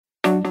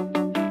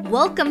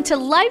Welcome to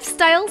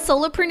Lifestyle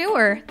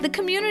Solopreneur, the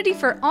community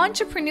for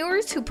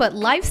entrepreneurs who put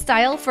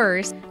lifestyle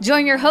first.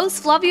 Join your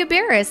host, Flavia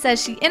Barris,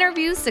 as she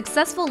interviews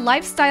successful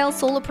lifestyle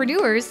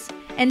solopreneurs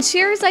and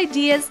shares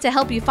ideas to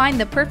help you find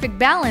the perfect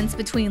balance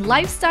between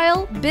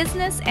lifestyle,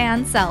 business,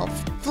 and self.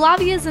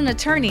 Flavia is an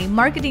attorney,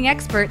 marketing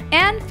expert,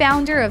 and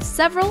founder of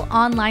several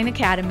online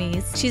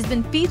academies. She's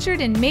been featured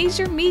in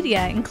major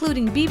media,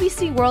 including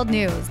BBC World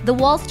News, The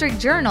Wall Street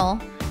Journal,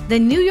 The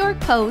New York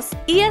Post,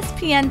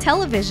 ESPN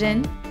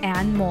Television,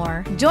 and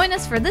more. Join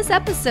us for this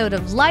episode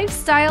of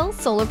Lifestyle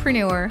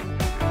Solopreneur.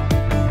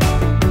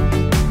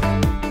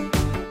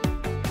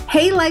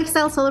 Hey,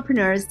 Lifestyle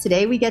Solopreneurs.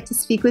 Today we get to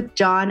speak with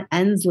John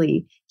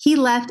Ensley. He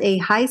left a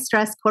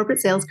high-stress corporate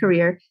sales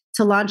career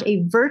to launch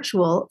a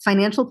virtual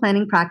financial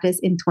planning practice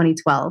in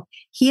 2012.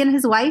 He and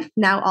his wife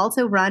now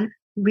also run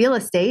real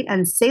estate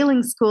and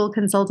sailing school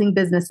consulting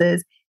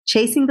businesses,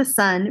 chasing the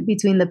sun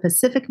between the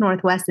Pacific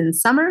Northwest in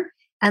summer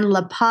and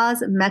La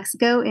Paz,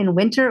 Mexico in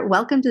winter.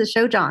 Welcome to the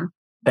show, John.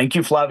 Thank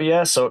you,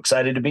 Flavia. So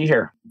excited to be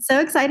here.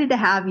 So excited to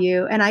have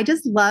you. And I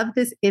just love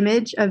this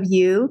image of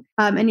you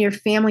and your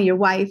family, your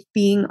wife,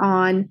 being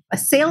on a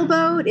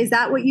sailboat. Is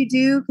that what you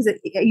do? Because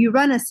you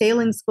run a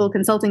sailing school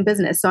consulting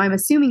business. So I'm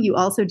assuming you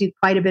also do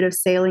quite a bit of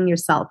sailing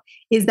yourself.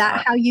 Is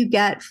that how you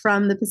get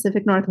from the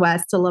Pacific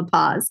Northwest to La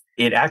Paz?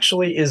 It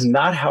actually is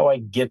not how I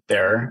get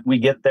there. We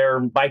get there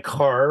by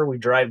car. We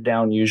drive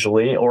down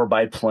usually, or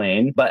by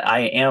plane. But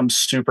I am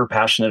super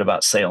passionate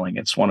about sailing.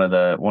 It's one of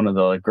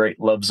the great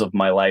loves of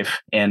my life.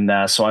 And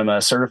so I'm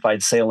a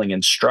certified sailing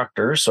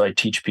instructor. So I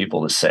teach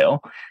people to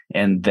sail.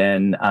 And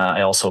then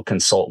I also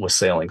consult with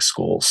sailing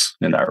schools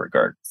in that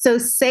regard. So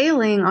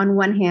sailing on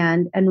one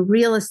hand and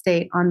real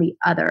estate on the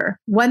other.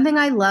 One thing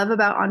I love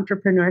about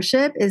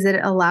entrepreneurship is that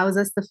it allows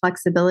us the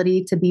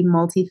flexibility to be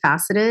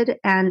multifaceted.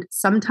 And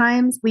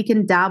sometimes we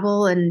can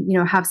dabble and,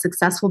 have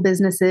successful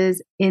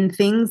businesses in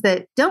things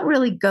that don't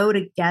really go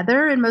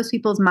together in most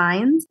people's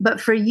minds.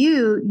 But for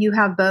you, you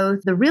have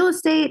both the real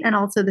estate and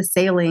also the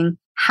sailing.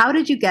 How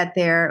did you get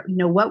there?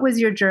 What was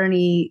your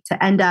journey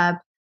to end up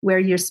where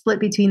you're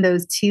split between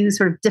those two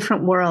sort of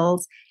different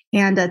worlds?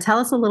 And tell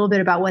us a little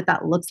bit about what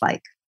that looks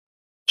like.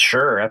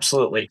 Sure,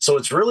 absolutely. So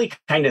it's really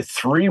kind of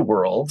three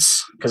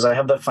worlds, because I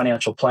have the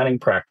financial planning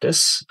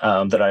practice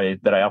that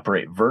I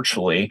operate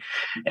virtually.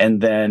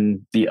 And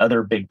then the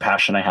other big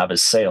passion I have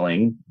is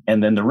sailing.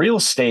 And then the real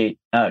estate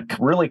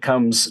really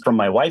comes from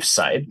my wife's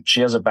side.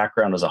 She has a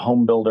background as a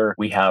home builder.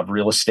 We have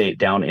real estate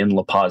down in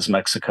La Paz,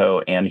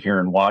 Mexico, and here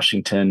in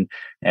Washington,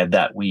 and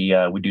that we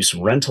do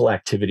some rental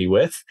activity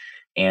with.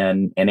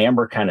 And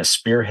Amber kind of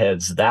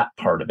spearheads that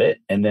part of it.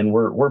 And then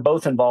we're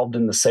both involved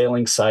in the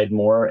sailing side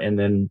more. And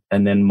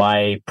then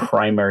my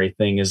primary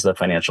thing is the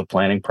financial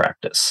planning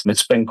practice.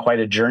 It's been quite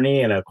a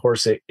journey. And of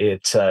course, it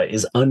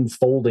is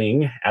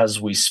unfolding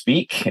as we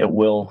speak. It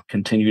will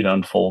continue to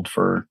unfold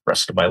for the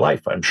rest of my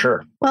life, I'm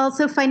sure. Well,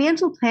 so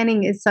financial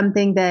planning is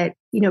something that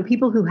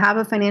people who have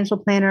a financial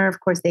planner,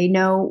 of course, they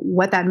know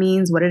what that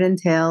means, what it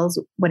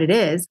entails, what it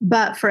is.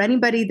 But for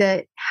anybody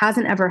that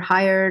hasn't ever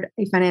hired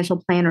a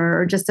financial planner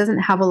or just doesn't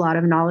have a lot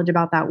of knowledge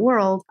about that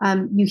world,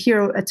 you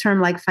hear a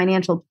term like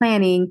financial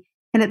planning,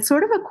 and it's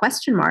sort of a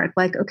question mark.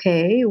 Like,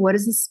 okay, what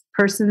is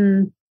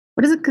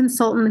a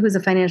consultant who's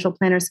a financial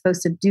planner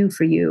supposed to do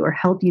for you or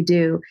help you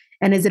do?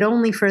 And is it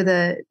only for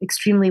the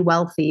extremely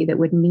wealthy that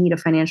would need a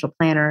financial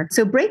planner?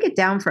 So break it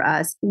down for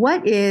us.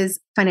 What is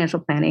financial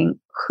planning?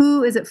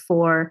 Who is it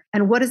for?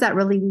 And what does that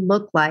really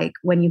look like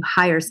when you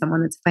hire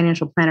someone that's a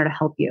financial planner to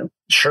help you?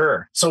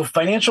 Sure. So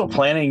financial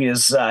planning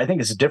is, I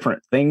think it's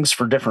different things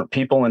for different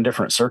people in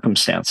different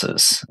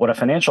circumstances. What a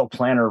financial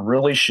planner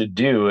really should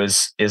do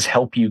is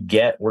help you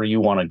get where you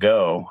want to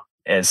go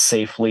as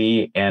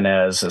safely and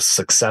as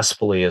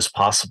successfully as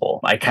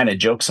possible. I kind of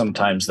joke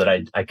sometimes that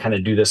I kind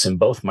of do this in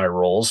both my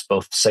roles,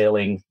 both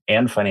sailing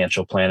and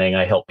financial planning.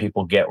 I help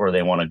people get where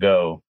they want to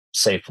go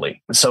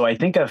safely. So I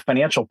think a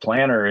financial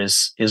planner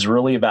is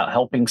really about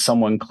helping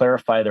someone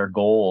clarify their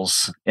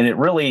goals. And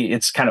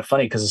it's kind of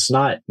funny because it's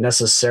not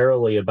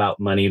necessarily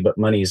about money, but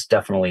money is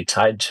definitely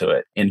tied to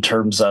it in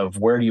terms of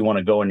where do you want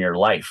to go in your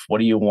life? What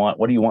do you want?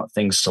 What do you want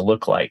things to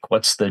look like?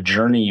 What's the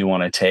journey you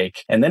want to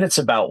take? And then it's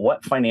about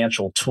what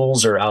financial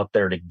tools are out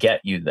there to get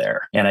you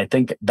there. And I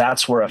think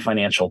that's where a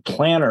financial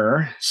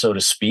planner, so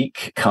to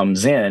speak,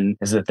 comes in,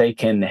 is that they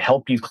can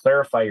help you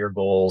clarify your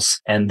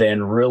goals and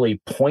then really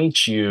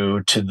point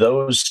you to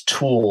those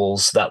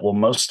tools that will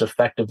most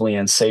effectively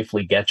and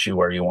safely get you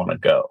where you want to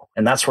go.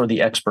 And that's where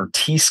the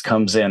expertise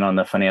comes in on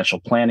the financial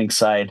planning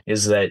side,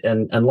 is that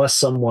unless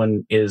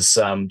someone is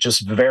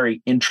just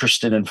very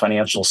interested in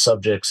financial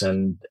subjects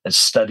and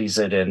studies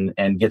it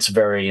and gets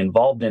very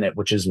involved in it,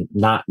 which is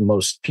not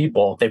most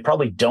people, they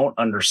probably don't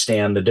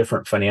understand the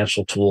different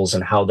financial tools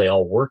and how they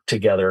all work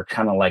together,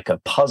 kind of like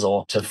a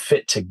puzzle to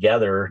fit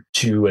together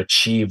to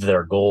achieve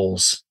their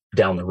goals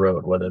down the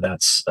road, whether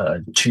that's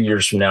 2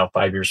 years from now,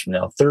 5 years from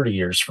now, 30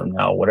 years from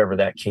now, whatever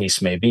that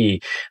case may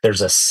be. There's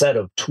a set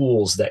of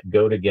tools that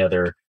go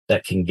together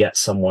that can get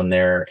someone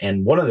there.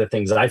 And one of the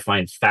things that I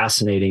find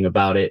fascinating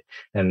about it,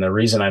 and the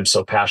reason I'm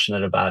so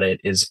passionate about it,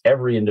 is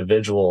every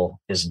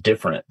individual is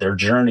different. Their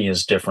journey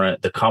is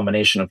different. The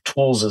combination of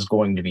tools is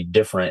going to be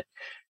different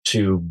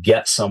to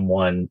get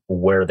someone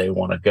where they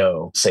want to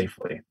go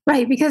safely.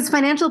 Right. Because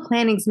financial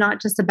planning is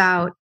not just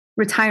about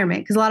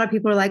retirement. Because a lot of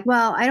people are like,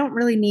 well, I don't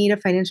really need a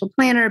financial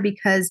planner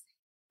because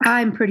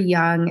I'm pretty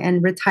young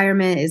and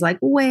retirement is like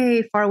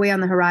way far away on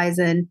the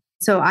horizon.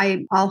 So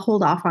I'll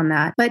hold off on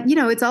that. But,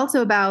 it's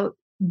also about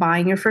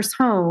buying your first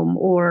home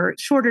or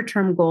shorter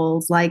term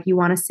goals, like you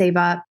want to save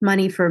up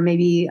money for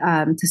maybe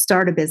to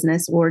start a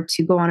business or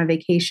to go on a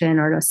vacation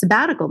or a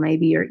sabbatical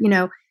maybe, or,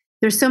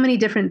 there's so many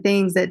different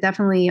things that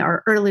definitely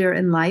are earlier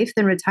in life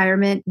than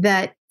retirement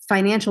that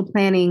financial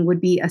planning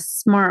would be a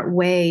smart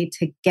way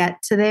to get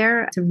to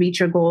there, to reach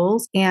your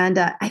goals. And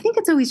I think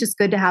it's always just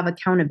good to have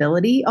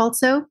accountability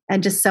also,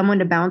 and just someone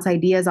to bounce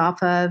ideas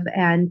off of,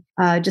 and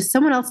just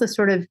someone else to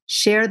sort of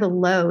share the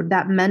load,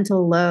 that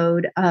mental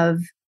load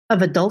of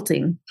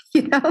adulting,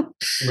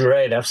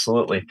 Right.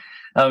 Absolutely.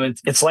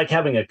 It's like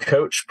having a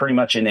coach pretty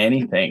much in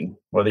anything,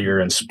 whether you're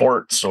in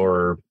sports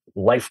or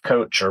life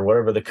coach or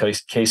whatever the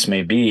case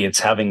may be. It's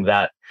having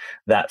that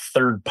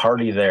third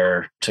party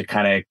there to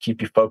kind of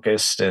keep you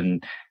focused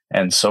and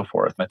so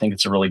forth. I think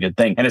it's a really good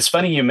thing. And it's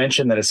funny you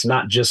mentioned that it's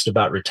not just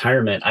about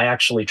retirement. I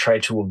actually try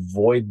to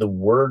avoid the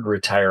word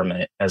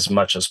retirement as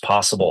much as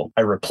possible.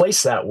 I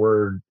replace that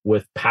word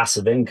with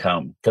passive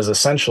income, because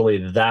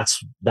essentially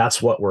that's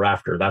what we're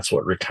after. That's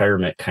what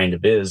retirement kind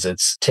of is.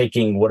 It's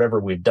taking whatever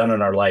we've done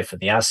in our life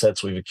and the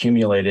assets we've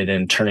accumulated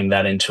and turning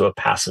that into a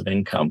passive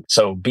income.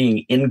 So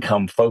being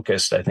income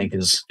focused, I think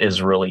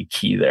is really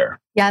key there.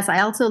 Yes, I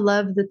also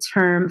love the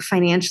term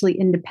financially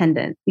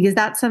independent, because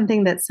that's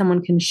something that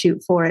someone can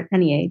shoot for at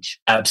any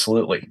age.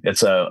 Absolutely.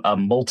 It's a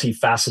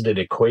multifaceted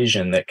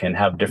equation that can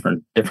have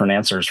different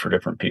answers for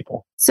different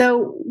people.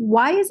 So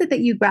why is it that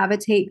you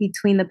gravitate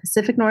between the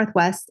Pacific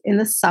Northwest in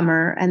the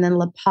summer and then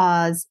La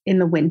Paz in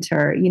the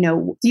winter?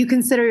 Do you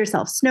consider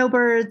yourself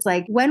snowbirds?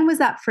 Like, when was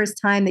that first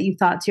time that you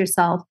thought to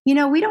yourself, we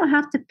don't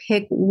have to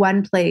pick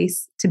one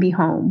place to be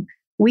home.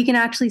 We can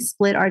actually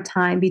split our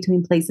time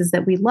between places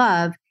that we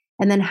love.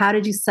 And then how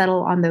did you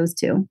settle on those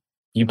two?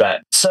 You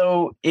bet.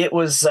 So it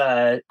was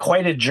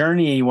quite a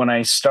journey when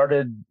I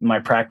started my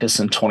practice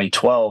in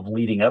 2012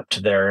 leading up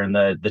to there. And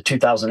the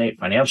 2008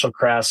 financial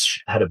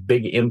crash had a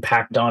big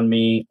impact on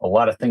me. A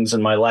lot of things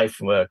in my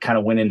life kind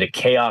of went into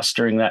chaos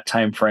during that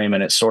time frame.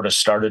 And it sort of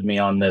started me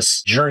on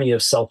this journey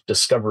of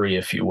self-discovery,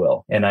 if you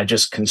will. And I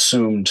just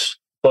consumed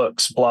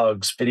books,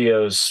 blogs,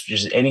 videos,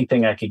 just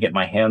anything I could get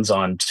my hands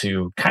on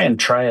to kind of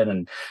try it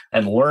and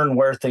learn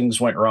where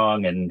things went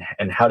wrong and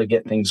how to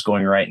get things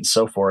going right and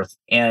so forth.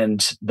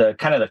 And the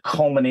kind of the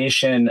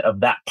culmination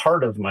of that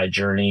part of my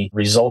journey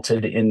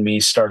resulted in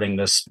me starting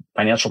this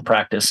financial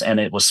practice.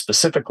 And it was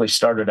specifically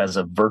started as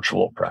a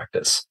virtual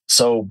practice.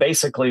 So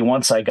basically,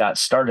 once I got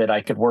started, I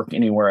could work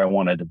anywhere I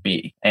wanted to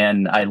be.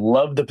 And I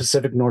love the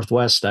Pacific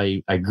Northwest.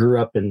 I grew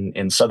up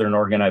in Southern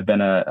Oregon. I've been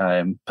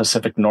a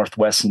Pacific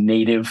Northwest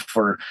native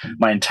for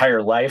my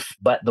entire life,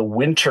 but the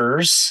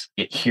winters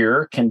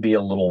here can be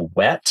a little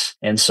wet.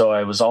 And so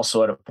I was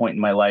also at a point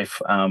in my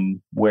life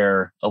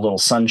where a little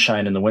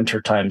sunshine in the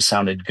wintertime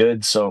sounded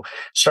good. So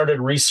started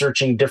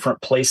researching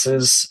different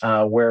places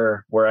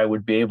where I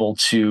would be able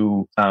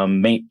to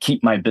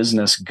keep my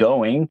business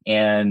going,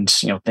 and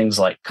things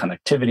like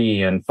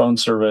connectivity and phone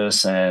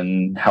service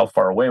and how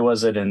far away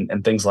was it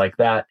and things like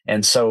that.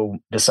 And so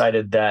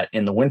decided that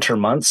in the winter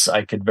months,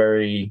 I could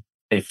very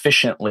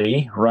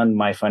efficiently run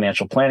my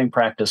financial planning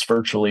practice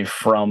virtually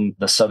from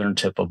the southern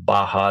tip of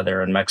Baja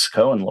there in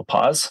Mexico and La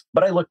Paz.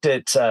 But I looked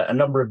at a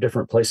number of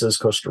different places: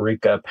 Costa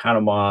Rica,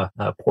 Panama,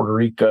 Puerto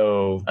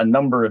Rico, a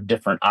number of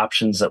different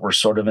options that were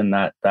sort of in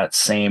that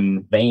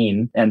same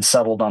vein, and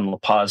settled on La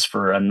Paz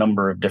for a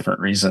number of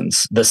different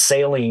reasons. The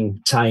sailing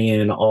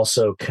tie-in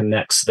also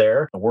connects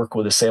there. I work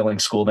with a sailing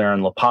school there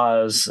in La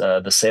Paz.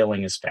 The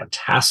sailing is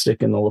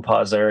fantastic in the La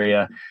Paz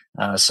area.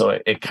 So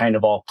it kind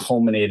of all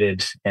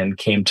culminated and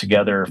came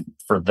together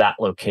for that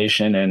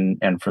location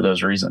and for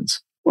those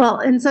reasons. Well,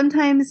 and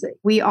sometimes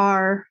we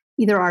are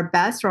either our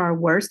best or our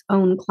worst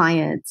own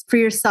clients. For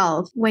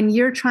yourself, when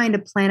you're trying to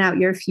plan out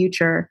your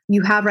future,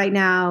 you have right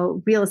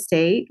now real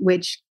estate,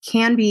 which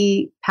can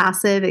be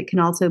passive. It can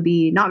also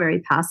be not very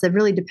passive,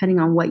 really depending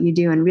on what you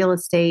do in real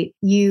estate.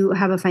 You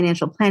have a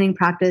financial planning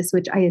practice,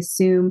 which I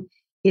assume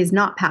is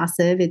not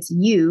passive. It's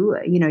you're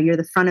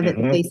the front of it,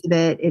 the face of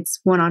it. It's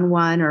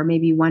one-on-one, or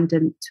maybe one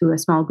to a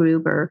small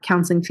group, or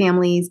counseling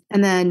families.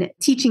 And then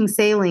teaching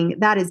sailing,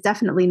 that is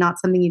definitely not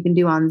something you can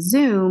do on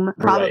Zoom,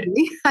 probably,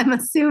 right. I'm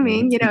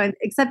assuming,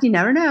 except you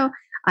never know.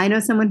 I know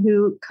someone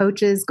who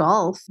coaches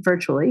golf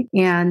virtually,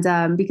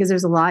 and because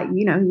there's a lot,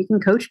 you can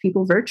coach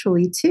people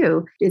virtually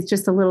too. It's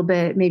just a little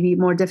bit maybe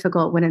more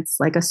difficult when it's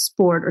like a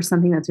sport or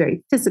something that's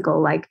very physical,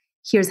 like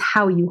here's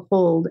how you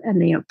hold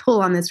and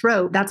pull on this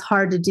rope. That's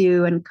hard to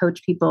do and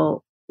coach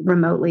people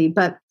remotely.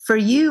 But for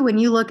you, when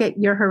you look at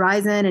your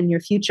horizon and your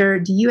future,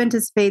 do you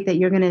anticipate that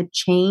you're going to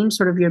change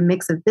sort of your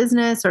mix of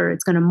business, or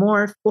it's going to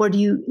morph? Or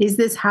is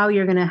this how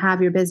you're going to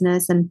have your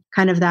business and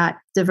kind of that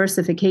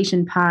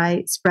diversification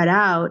pie spread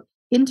out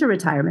into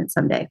retirement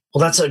someday?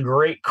 Well, that's a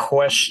great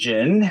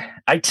question.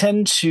 I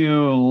tend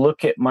to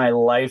look at my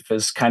life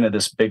as kind of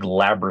this big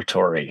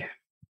laboratory,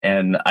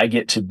 and I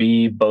get to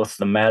be both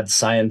the mad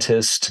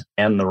scientist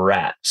and the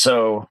rat.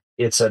 So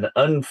it's an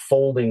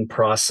unfolding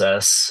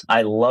process.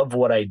 I love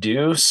what I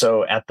do.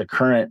 So at the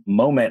current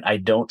moment, I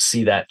don't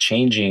see that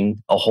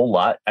changing a whole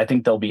lot. I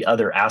think there'll be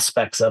other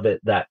aspects of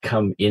it that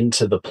come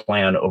into the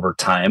plan over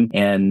time.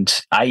 And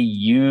I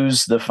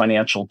use the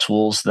financial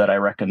tools that I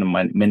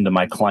recommend to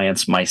my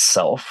clients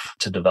myself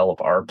to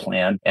develop our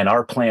plan. And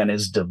our plan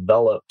is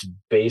developed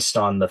based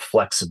on the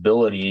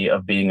flexibility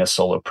of being a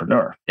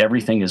solopreneur.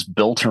 Everything is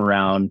built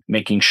around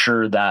making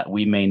sure that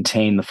we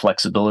maintain the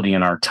flexibility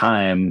in our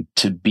time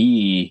to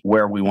be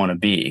where we want to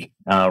be.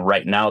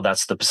 Right now,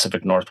 that's the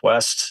Pacific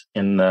Northwest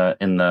in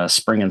the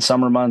spring and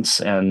summer months,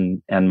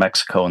 and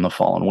Mexico in the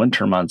fall and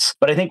winter months.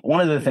 But I think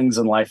one of the things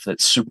in life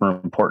that's super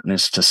important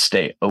is to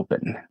stay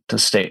open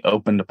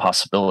to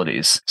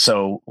possibilities.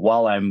 So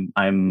while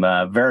I'm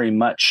very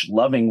much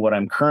loving what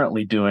I'm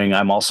currently doing,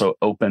 I'm also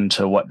open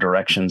to what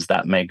directions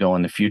that may go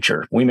in the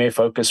future. We may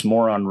focus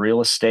more on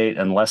real estate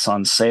and less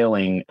on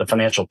sailing. The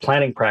financial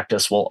planning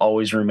practice will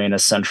always remain a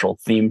central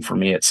theme for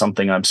me. It's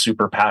something I'm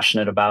super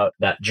passionate about.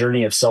 That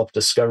journey of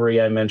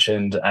self-discovery I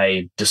mentioned,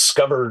 I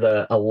discovered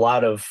a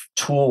lot of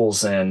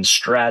tools and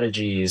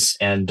strategies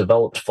and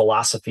developed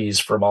philosophies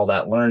from all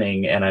that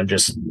learning. And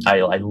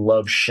I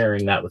love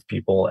sharing that with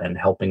people and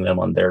helping them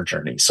on their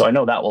journey. So I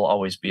know that will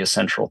always be a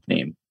central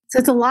theme. So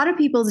it's a lot of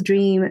people's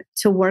dream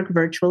to work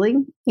virtually.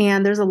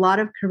 And there's a lot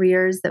of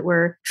careers that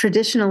were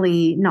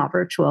traditionally not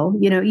virtual.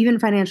 Even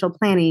financial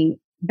planning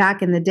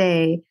back in the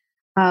day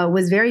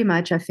was very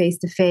much a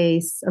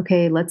face-to-face,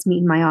 okay, let's meet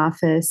in my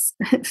office,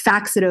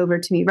 fax it over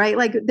to me, right?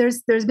 Like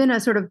there's been a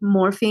sort of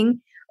morphing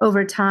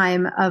over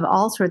time of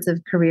all sorts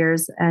of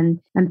careers and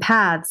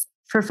paths.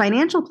 For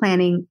financial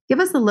planning, give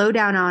us the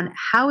lowdown on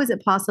how is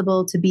it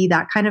possible to be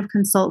that kind of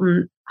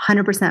consultant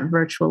 100%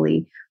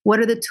 virtually? What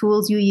are the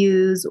tools you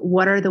use?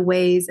 What are the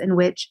ways in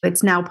which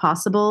it's now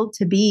possible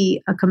to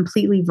be a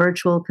completely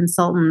virtual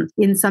consultant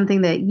in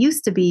something that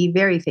used to be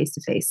very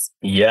face-to-face?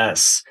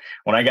 Yes.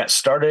 When I got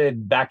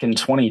started back in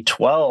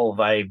 2012,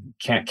 I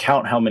can't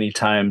count how many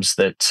times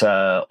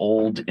that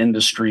old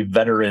industry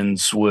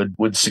veterans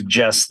would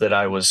suggest that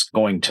I was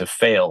going to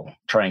fail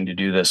trying to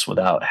do this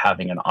without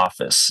having an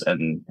office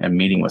and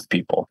meeting with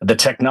people. The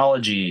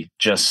technology,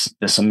 just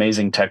this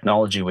amazing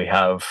technology we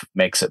have,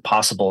 makes it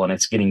possible, and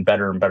it's getting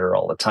better and better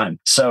all the time.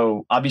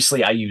 So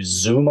obviously I use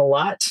Zoom a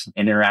lot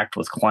and interact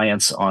with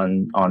clients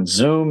on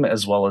Zoom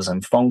as well as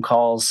on phone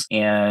calls,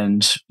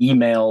 and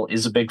email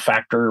is a big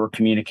factor. We're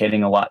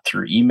communicating a lot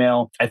through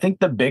email. I think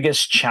the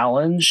biggest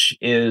challenge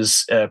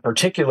is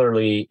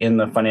particularly in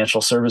the financial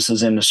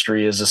services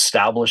industry is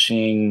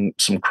establishing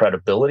some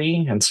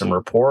credibility and some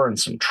rapport and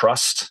some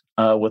trust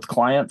with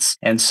clients.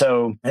 And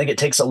so I think it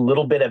takes a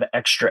little bit of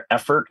extra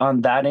effort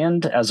on that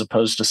end, as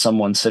opposed to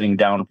someone sitting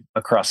down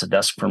across a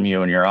desk from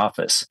you in your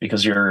office,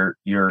 because you're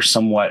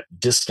somewhat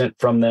distant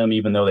from them,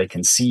 even though they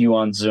can see you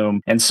on Zoom.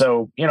 And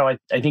so, I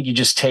think you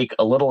just take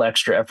a little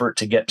extra effort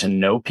to get to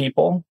know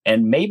people,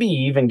 and maybe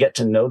even get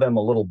to know them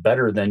a little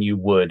better than you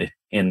would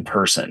in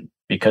person,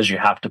 because you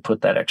have to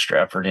put that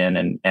extra effort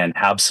in and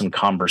have some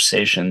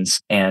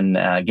conversations and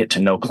get to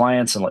know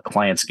clients and let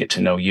clients get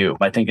to know you.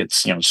 I think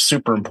it's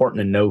super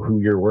important to know who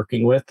you're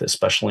working with,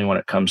 especially when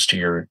it comes to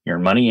your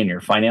money and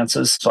your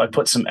finances. So I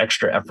put some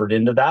extra effort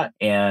into that.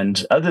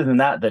 And other than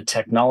that, the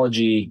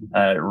technology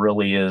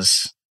really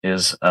is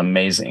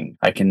amazing.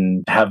 I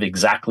can have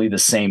exactly the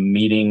same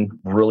meeting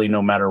really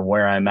no matter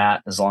where I'm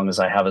at, as long as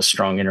I have a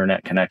strong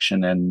internet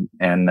connection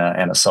and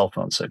a cell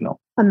phone signal.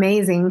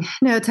 Amazing.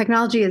 No,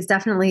 technology has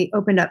definitely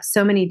opened up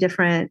so many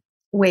different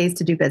ways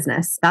to do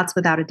business. That's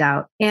without a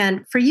doubt.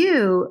 And for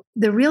you,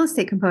 the real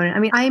estate component,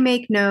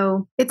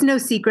 it's no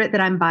secret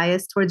that I'm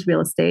biased towards real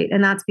estate.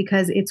 And that's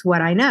because it's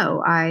what I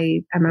know.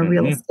 I am a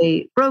real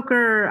estate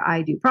broker.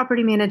 I do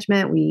property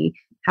management. We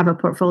have a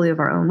portfolio of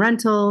our own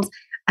rentals.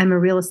 I'm a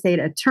real estate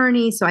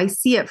attorney. So I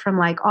see it from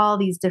like all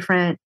these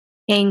different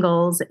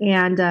angles.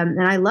 And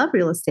I love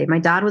real estate. My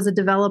dad was a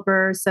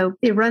developer, so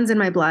it runs in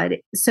my blood.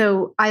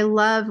 So I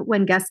love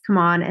when guests come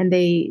on and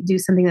they do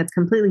something that's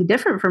completely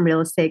different from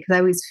real estate, because I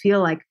always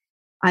feel like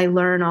I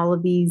learn all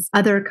of these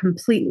other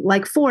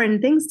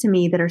foreign things to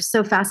me that are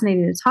so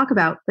fascinating to talk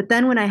about. But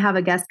then when I have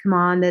a guest come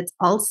on that's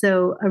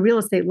also a real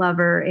estate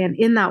lover and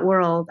in that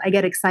world, I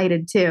get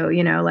excited too,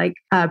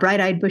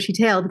 bright-eyed,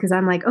 bushy-tailed, because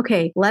I'm like,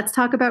 okay, let's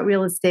talk about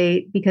real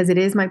estate, because it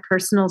is my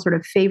personal sort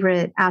of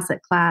favorite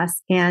asset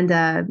class. And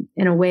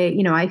in a way,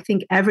 I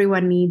think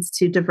everyone needs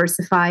to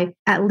diversify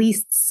at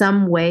least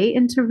some way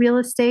into real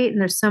estate.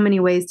 And there's so many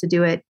ways to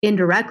do it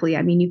indirectly.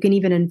 I mean, you can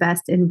even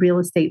invest in real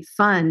estate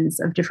funds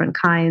of different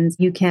kinds.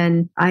 You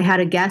I had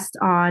a guest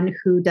on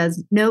who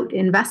does note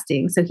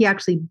investing. So he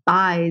actually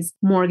buys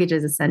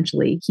mortgages,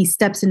 essentially. He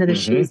steps into the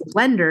shoes of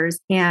lenders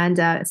and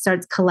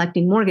starts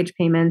collecting mortgage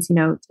payments.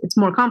 It's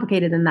more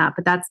complicated than that,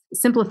 but that's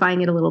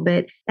simplifying it a little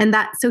bit.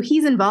 So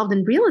he's involved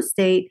in real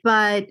estate,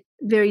 but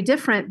very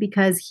different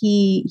because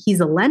he's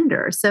a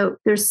lender. So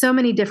there's so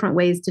many different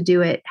ways to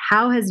do it.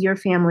 How has your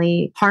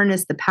family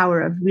harnessed the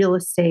power of real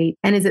estate?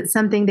 And is it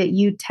something that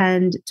you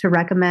tend to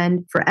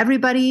recommend for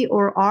everybody,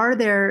 or are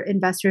there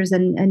investors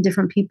and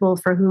different people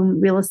for whom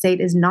real estate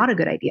is not a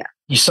good idea?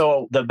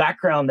 So the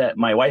background that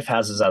my wife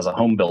has is as a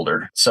home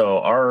builder. So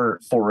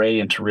our foray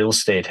into real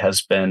estate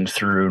has been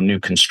through new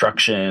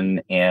construction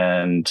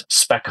and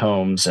spec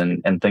homes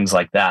and things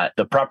like that.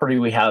 The property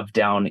we have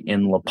down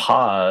in La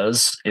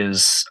Paz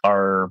is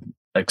our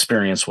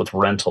experience with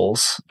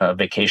rentals,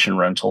 vacation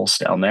rentals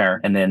down there.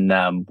 And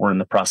then we're in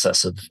the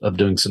process of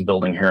doing some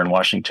building here in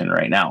Washington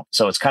right now.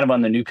 So it's kind of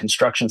on the new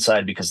construction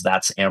side because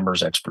that's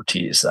Amber's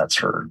expertise. That's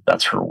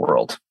her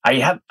world.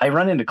 I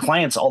run into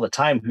clients all the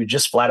time who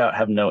just flat out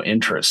have no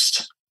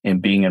interest in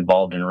being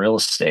involved in real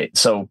estate.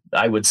 So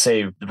I would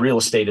say real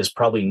estate is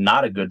probably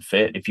not a good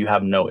fit if you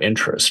have no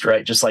interest,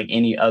 right? Just like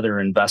any other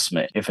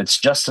investment. If it's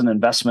just an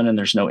investment and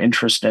there's no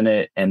interest in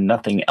it and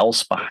nothing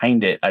else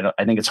behind it,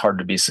 I think it's hard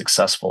to be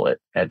successful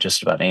at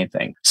just about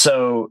anything.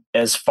 So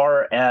as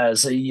far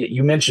as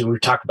you mentioned, we've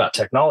talked about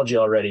technology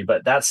already,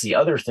 but that's the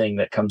other thing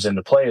that comes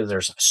into play is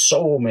there's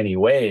so many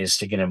ways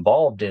to get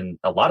involved in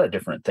a lot of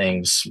different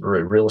things,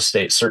 real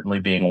estate certainly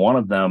being one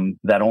of them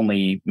that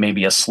only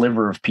maybe a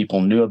sliver of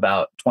people knew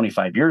about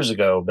 25 years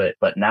ago,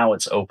 but now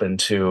it's open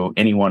to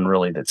anyone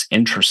really that's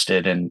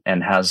interested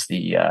and has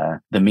the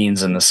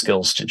means and the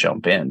skills to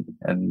jump in.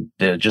 And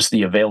just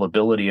the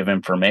availability of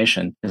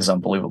information is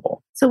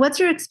unbelievable. So what's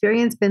your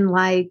experience been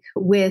like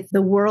with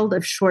the world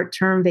of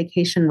short-term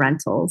vacation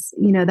rentals?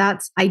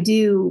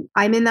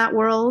 I'm in that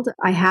world.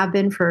 I have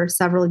been for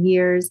several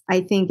years.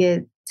 I think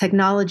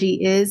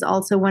technology is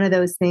also one of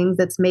those things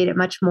that's made it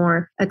much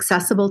more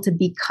accessible to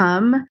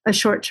become a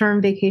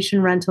short-term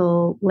vacation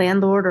rental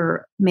landlord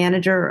or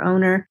manager or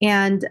owner.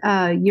 And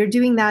you're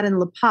doing that in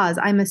La Paz.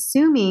 I'm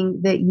assuming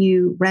that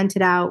you rent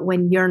it out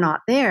when you're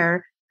not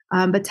there.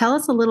 But tell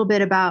us a little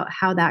bit about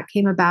how that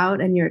came about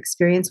and your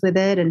experience with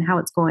it and how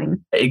it's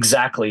going.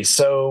 Exactly.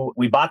 So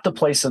we bought the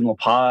place in La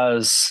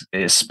Paz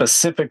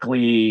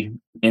specifically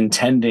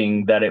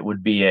intending that it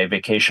would be a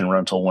vacation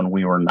rental when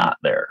we were not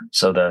there.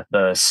 So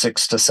the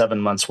 6 to 7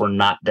 months we're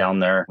not down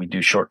there, we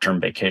do short-term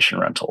vacation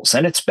rentals,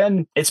 and it's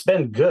been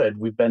good.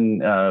 We've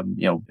been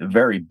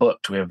very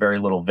booked. We have very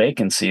little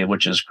vacancy,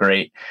 which is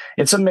great.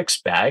 It's a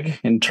mixed bag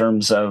in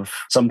terms of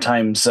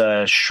sometimes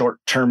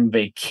short-term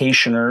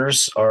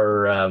vacationers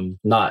are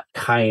not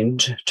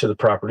kind to the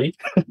property,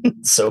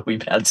 so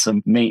we've had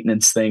some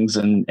maintenance things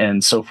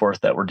and so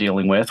forth that we're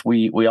dealing with.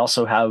 We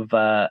also have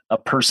a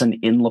person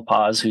in La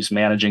Paz who's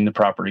managing the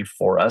property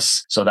for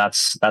us. So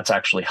that's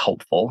actually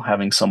helpful,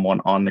 having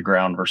someone on the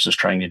ground versus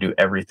trying to do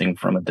everything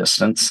from a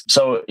distance.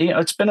 So,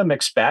 it's been a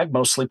mixed bag,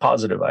 mostly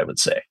positive, I would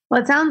say.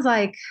 Well, it sounds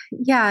like,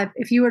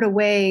 if you were to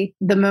weigh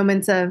the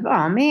moments of,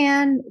 oh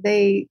man,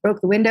 they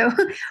broke the window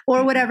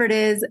or whatever it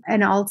is.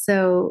 And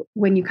also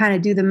when you kind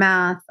of do the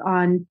math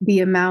on the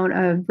amount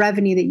of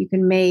revenue that you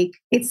can make,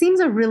 it seems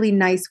a really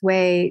nice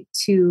way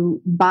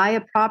to buy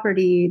a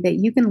property that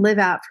you can live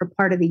at for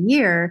part of the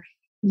year,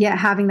 yet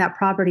having that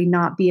property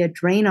not be a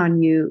drain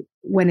on you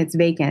when it's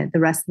vacant the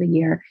rest of the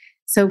year.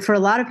 So for a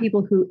lot of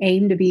people who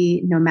aim to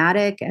be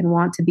nomadic and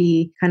want to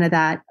be kind of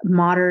that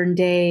modern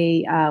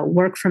day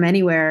work from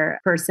anywhere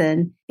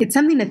person, it's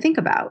something to think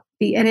about.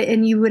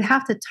 And you would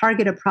have to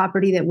target a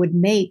property that would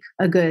make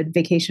a good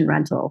vacation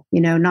rental,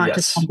 not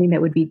just something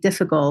that would be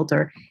difficult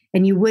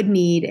and you would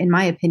need, in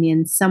my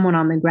opinion, someone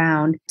on the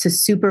ground to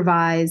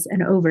supervise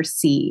and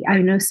oversee. I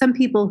know some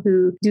people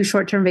who do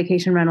short-term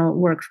vacation rental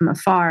work from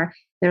afar.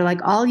 They're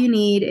like, all you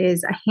need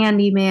is a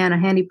handyman, a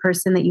handy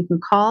person that you can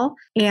call,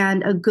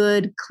 and a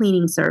good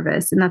cleaning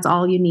service. And that's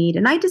all you need.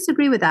 And I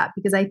disagree with that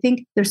because I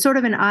think there's sort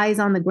of an eyes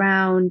on the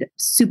ground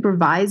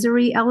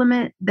supervisory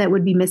element that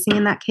would be missing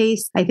in that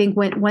case. I think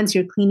once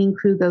your cleaning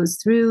crew goes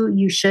through,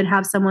 you should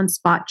have someone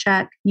spot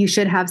check. You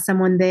should have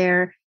someone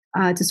there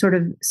to sort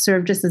of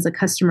serve just as a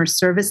customer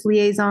service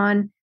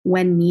liaison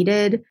when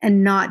needed,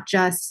 and not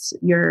just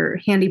your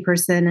handy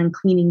person and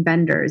cleaning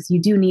vendors.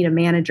 You do need a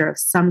manager of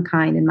some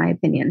kind, in my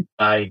opinion.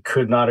 I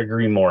could not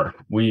agree more.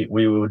 We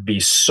would be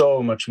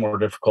so much more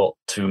difficult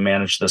to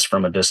manage this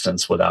from a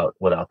distance without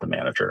the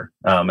manager.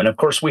 And of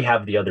course, we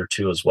have the other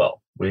two as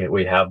well.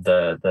 We have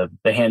the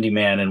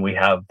handyman and we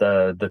have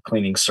the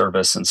cleaning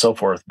service and so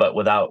forth. But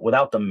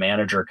without the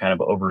manager kind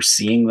of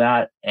overseeing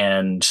that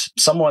and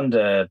someone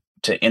to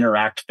to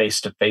interact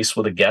face to face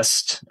with a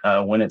guest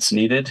when it's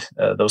needed,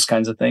 those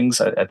kinds of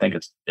things. I think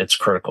it's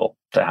critical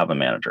to have a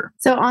manager.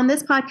 So on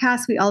this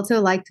podcast, we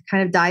also like to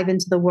kind of dive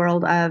into the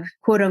world of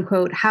quote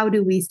unquote, how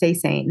do we stay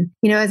sane?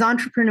 As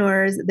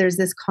entrepreneurs, there's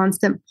this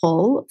constant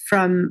pull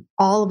from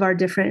all of our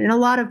different, and a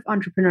lot of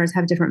entrepreneurs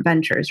have different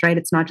ventures, right?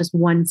 It's not just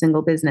one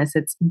single business.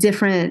 It's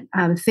different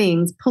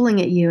things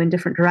pulling at you in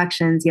different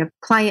directions. You have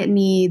client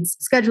needs,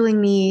 scheduling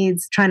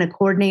needs, trying to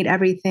coordinate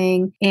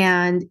everything,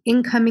 and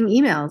incoming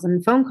emails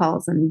and phone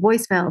calls and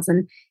voicemails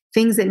and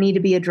things that need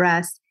to be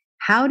addressed.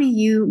 How do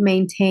you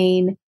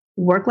maintain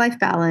work-life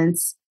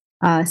balance,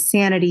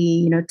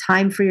 sanity,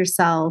 time for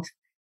yourself?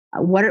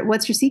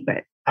 What's your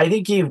secret? I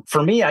think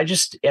for me, I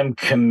just am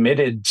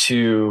committed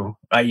to,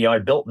 I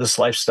built this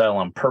lifestyle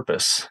on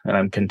purpose, and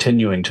I'm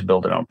continuing to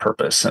build it on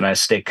purpose. And I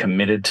stay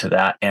committed to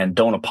that and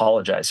don't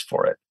apologize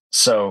for it.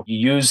 So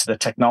you use the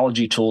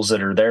technology tools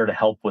that are there to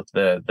help with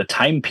the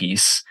time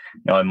piece.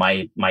 In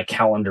my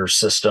calendar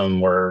system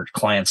where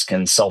clients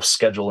can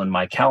self-schedule in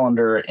my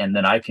calendar, and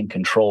then I can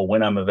control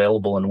when I'm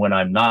available and when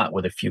I'm not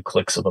with a few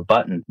clicks of a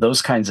button.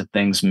 Those kinds of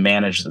things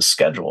manage the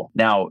schedule.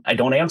 Now, I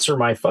don't answer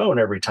my phone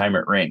every time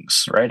it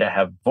rings, right? I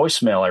have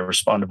voicemail. I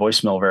respond to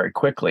voicemail very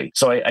quickly.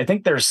 So I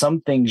think there's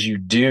some things you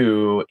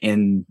do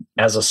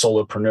as a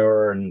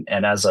solopreneur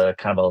and as a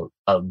kind of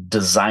a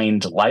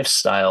designed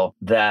lifestyle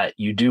that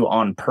you do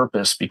on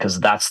purpose because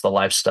that's the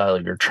lifestyle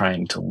you're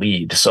trying to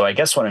lead. So I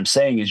guess what I'm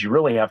saying is you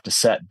really have to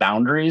set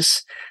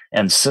boundaries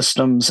and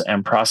systems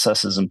and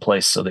processes in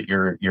place so that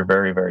you're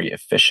very, very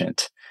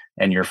efficient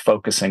and you're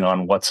focusing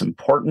on what's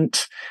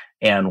important.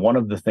 And one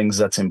of the things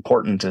that's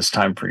important is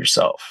time for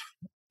yourself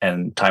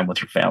and time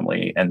with your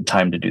family and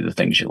time to do the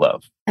things you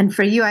love. And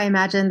for you, I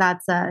imagine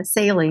that's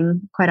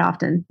sailing quite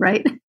often,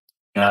 right?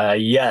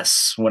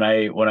 Yes. When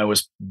I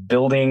was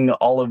building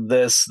all of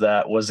this,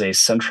 that was a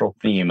central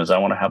theme, is I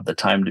want to have the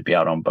time to be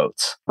out on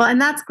boats. Well, and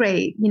that's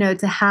great,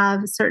 to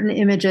have certain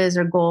images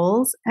or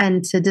goals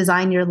and to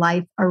design your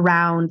life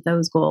around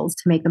those goals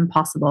to make them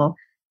possible.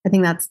 I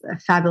think that's a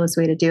fabulous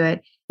way to do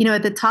it.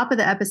 At the top of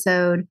the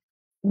episode,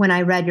 when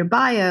I read your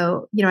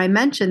bio, I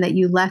mentioned that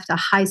you left a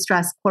high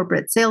stress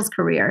corporate sales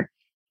career.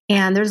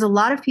 And there's a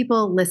lot of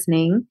people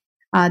listening.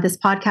 This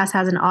podcast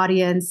has an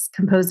audience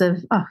composed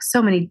of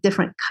so many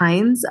different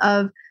kinds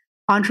of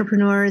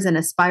entrepreneurs and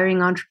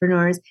aspiring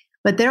entrepreneurs.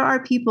 But there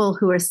are people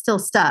who are still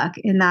stuck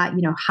in that,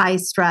 high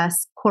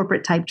stress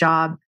corporate type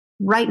job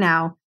right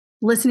now,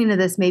 listening to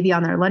this maybe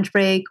on their lunch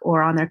break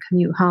or on their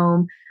commute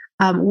home.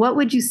 What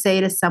would you say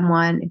to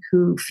someone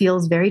who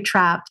feels very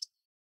trapped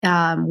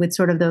with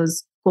sort of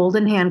those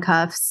golden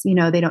handcuffs?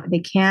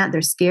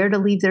 They're scared to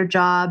leave their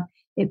job.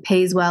 It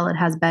pays well, it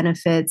has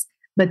benefits,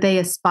 but they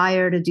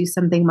aspire to do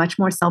something much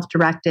more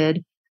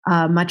self-directed,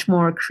 much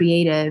more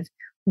creative.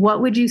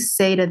 What would you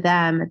say to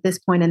them at this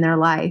point in their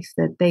life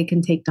that they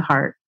can take to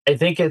heart? I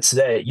think it's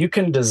that you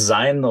can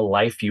design the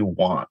life you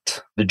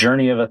want. The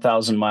journey of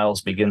 1,000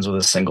 miles begins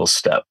with a single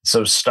step.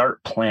 So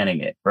start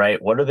planning it,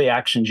 right? What are the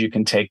actions you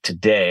can take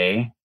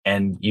today?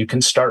 And you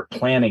can start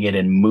planning it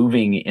and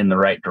moving in the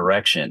right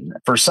direction.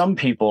 For some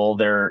people,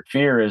 their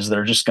fear is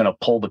they're just going to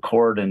pull the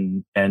cord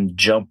and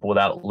jump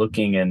without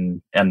looking.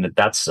 And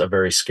that's a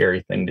very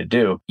scary thing to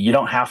do. You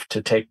don't have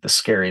to take the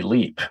scary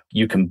leap.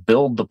 You can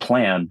build the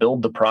plan,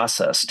 build the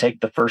process,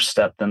 take the first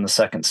step, then the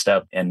second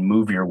step, and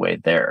move your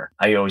way there.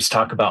 I always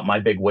talk about my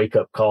big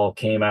wake-up call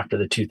came after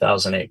the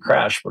 2008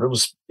 crash, but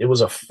it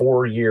was a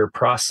 4-year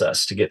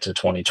process to get to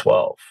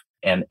 2012.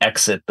 And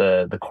exit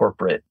the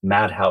corporate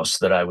madhouse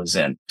that I was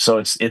in. So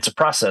it's a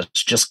process.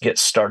 Just get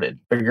started,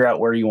 figure out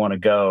where you want to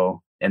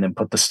go, and then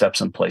put the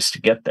steps in place to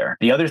get there.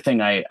 The other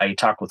thing I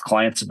talk with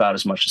clients about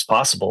as much as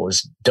possible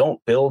is don't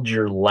build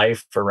your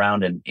life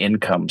around an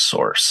income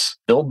source.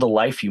 Build the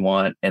life you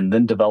want and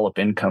then develop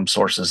income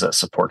sources that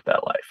support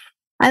that life.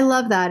 I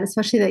love that,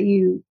 especially that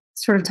you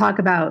sort of talk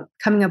about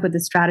coming up with the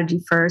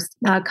strategy first.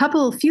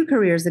 A few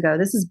careers ago,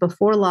 this is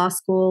before law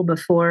school,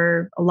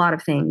 before a lot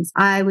of things,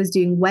 I was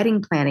doing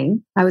wedding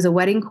planning. I was a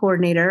wedding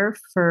coordinator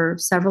for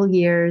several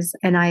years,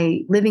 and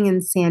living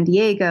in San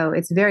Diego,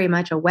 it's very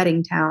much a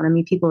wedding town. I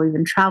mean, people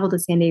even travel to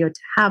San Diego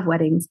to have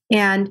weddings.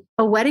 And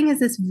a wedding is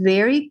this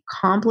very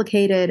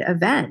complicated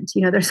event.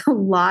 There's a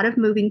lot of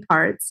moving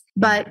parts,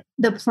 but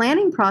the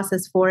planning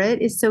process for it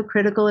is so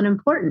critical and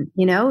important.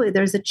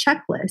 There's a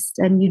checklist,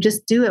 and you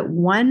just do it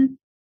one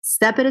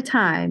step at a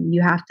time.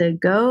 You have to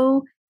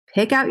go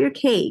pick out your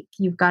cake.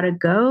 You've got to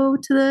go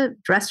to the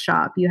dress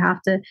shop.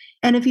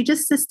 And if you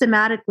just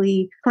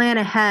systematically plan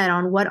ahead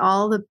on what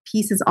all the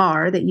pieces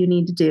are that you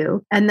need to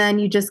do, and then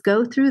you just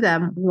go through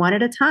them one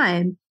at a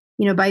time,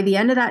 by the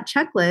end of that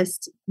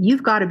checklist,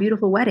 you've got a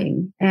beautiful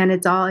wedding, and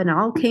it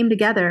all came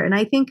together. And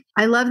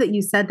I love that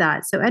you said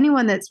that. So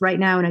anyone that's right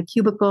now in a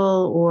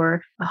cubicle,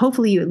 or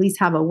hopefully you at least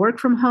have a work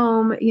from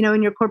home,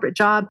 in your corporate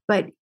job,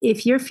 but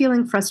if you're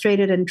feeling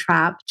frustrated and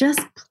trapped,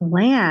 just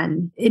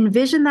plan,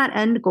 envision that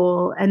end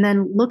goal, and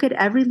then look at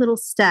every little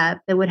step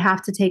that would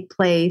have to take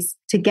place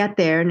to get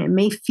there. And it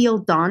may feel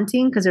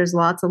daunting because there's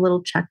lots of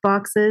little check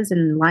boxes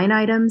and line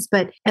items,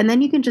 and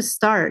then you can just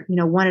start,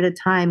 one at a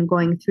time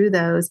going through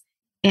those.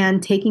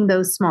 and taking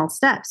those small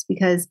steps,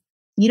 because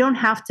you don't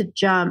have to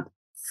jump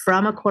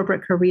from a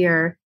corporate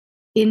career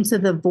into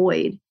the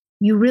void.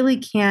 You really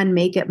can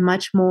make it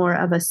much more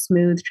of a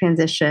smooth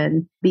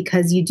transition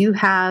because you do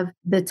have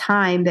the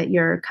time that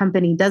your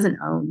company doesn't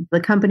own.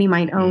 The company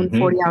might own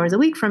 40 hours a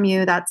week from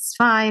you. That's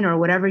fine, or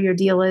whatever your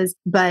deal is,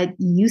 but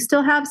you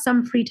still have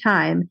some free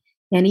time.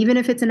 And even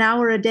if it's an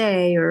hour a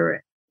day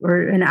or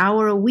an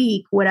hour a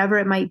week, whatever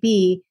it might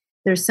be,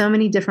 there's so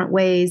many different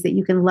ways that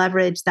you can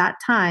leverage that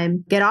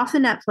time. Get off the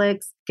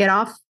Netflix, get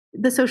off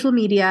the social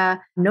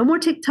media, no more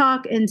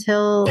TikTok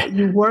until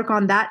you work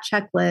on that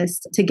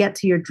checklist to get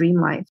to your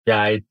dream life.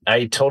 Yeah,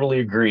 I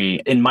totally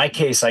agree. In my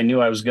case, I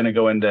knew I was going to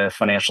go into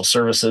financial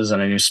services and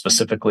I knew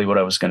specifically what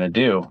I was going to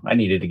do. I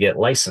needed to get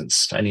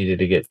licensed. I needed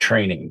to get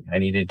training.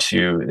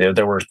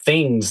 There were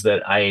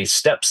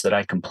steps that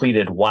I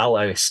completed while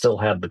I still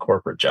had the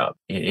corporate job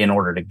in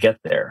order to get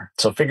there.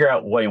 So figure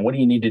out what do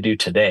you need to do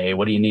today?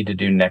 What do you need to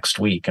do next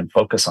week? And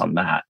focus on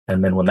that.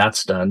 And then when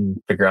that's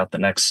done, figure out the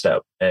next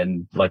step.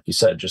 And like you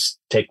said, just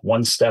take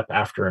one step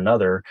after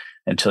another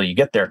until you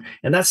get there.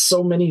 And that's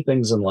so many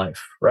things in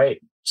life,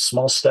 right?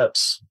 Small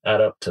steps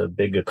add up to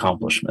big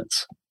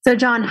accomplishments. So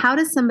John, how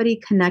does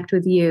somebody connect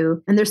with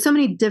you? And there's so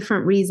many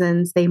different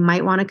reasons they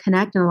might want to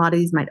connect, and a lot of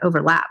these might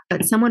overlap,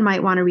 but someone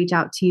might want to reach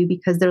out to you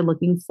because they're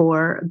looking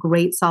for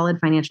great, solid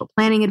financial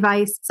planning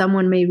advice.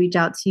 Someone may reach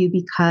out to you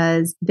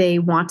because they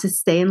want to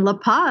stay in La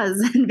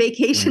Paz and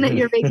vacation at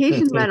your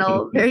vacation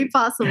rental, very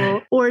possible.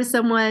 Or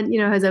someone,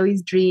 has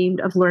always dreamed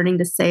of learning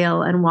to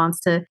sail and wants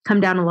to come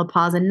down to La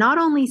Paz and not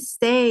only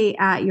stay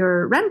at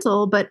your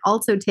rental, but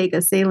also take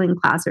a sailing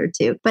class or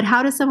two. But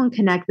how does someone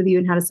connect with you,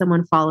 and how does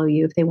someone follow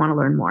you if they want to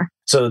learn more?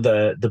 So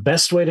the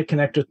best way to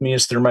connect with me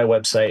is through my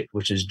website,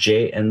 which is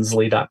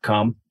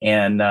jensley.com.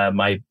 And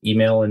my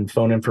email and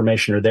phone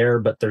information are there.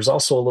 But there's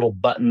also a little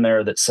button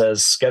there that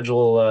says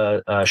schedule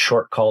a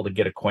short call to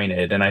get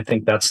acquainted. And I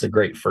think that's the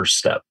great first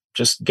step.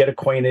 Just get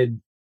acquainted,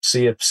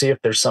 see if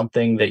there's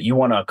something that you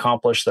want to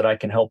accomplish that I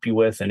can help you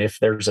with. And if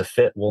there's a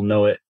fit, we'll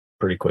know it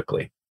pretty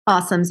quickly.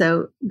 Awesome.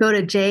 So go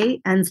to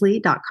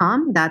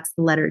jensley.com. That's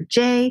the letter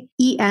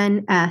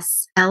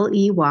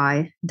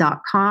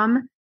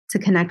jensley.com. to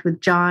connect with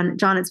John.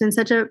 John, it's been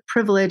such a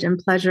privilege and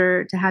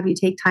pleasure to have you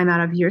take time out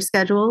of your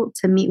schedule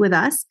to meet with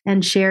us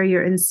and share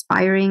your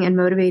inspiring and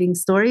motivating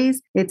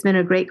stories. It's been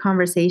a great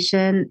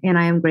conversation, and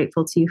I am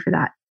grateful to you for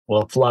that.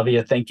 Well,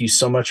 Flavia, thank you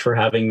so much for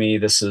having me.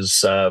 This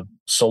is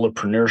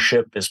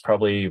solopreneurship is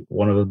probably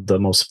one of the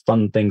most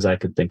fun things I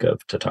could think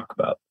of to talk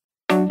about.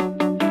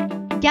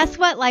 Guess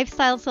what,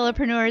 lifestyle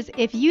solopreneurs?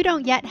 If you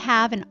don't yet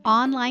have an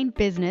online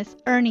business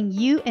earning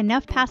you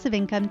enough passive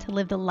income to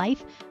live the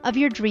life of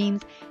your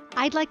dreams,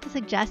 I'd like to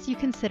suggest you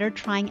consider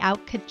trying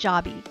out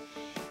Kajabi.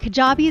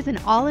 Kajabi is an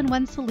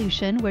all-in-one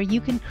solution where you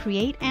can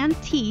create and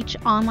teach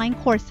online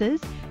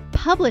courses,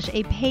 publish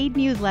a paid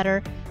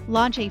newsletter,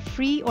 launch a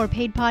free or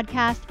paid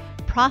podcast,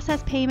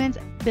 process payments,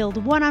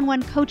 build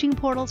one-on-one coaching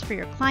portals for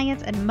your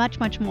clients, and much,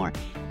 much more.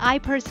 I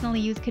personally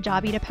use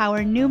Kajabi to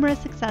power numerous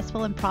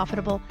successful and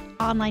profitable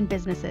online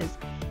businesses.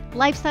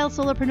 Lifestyle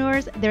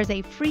solopreneurs, there's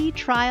a free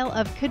trial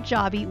of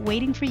Kajabi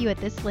waiting for you at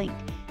this link,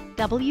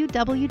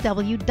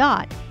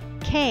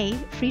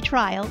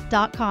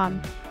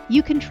 www.kfreetrial.com.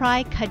 You can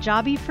try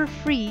Kajabi for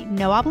free,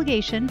 no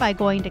obligation, by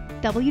going to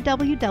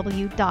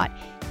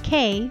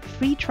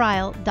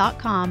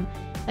www.kfreetrial.com.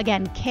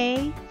 Again,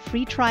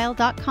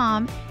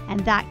 kfreetrial.com, and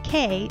that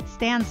K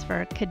stands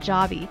for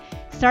Kajabi.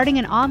 Starting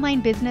an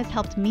online business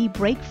helped me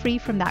break free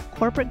from that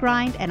corporate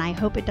grind, and I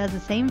hope it does the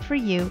same for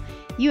you.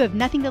 You have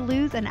nothing to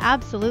lose and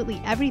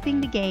absolutely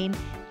everything to gain.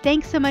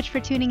 Thanks so much for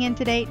tuning in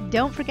today.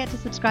 Don't forget to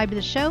subscribe to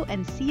the show,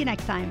 and see you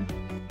next time.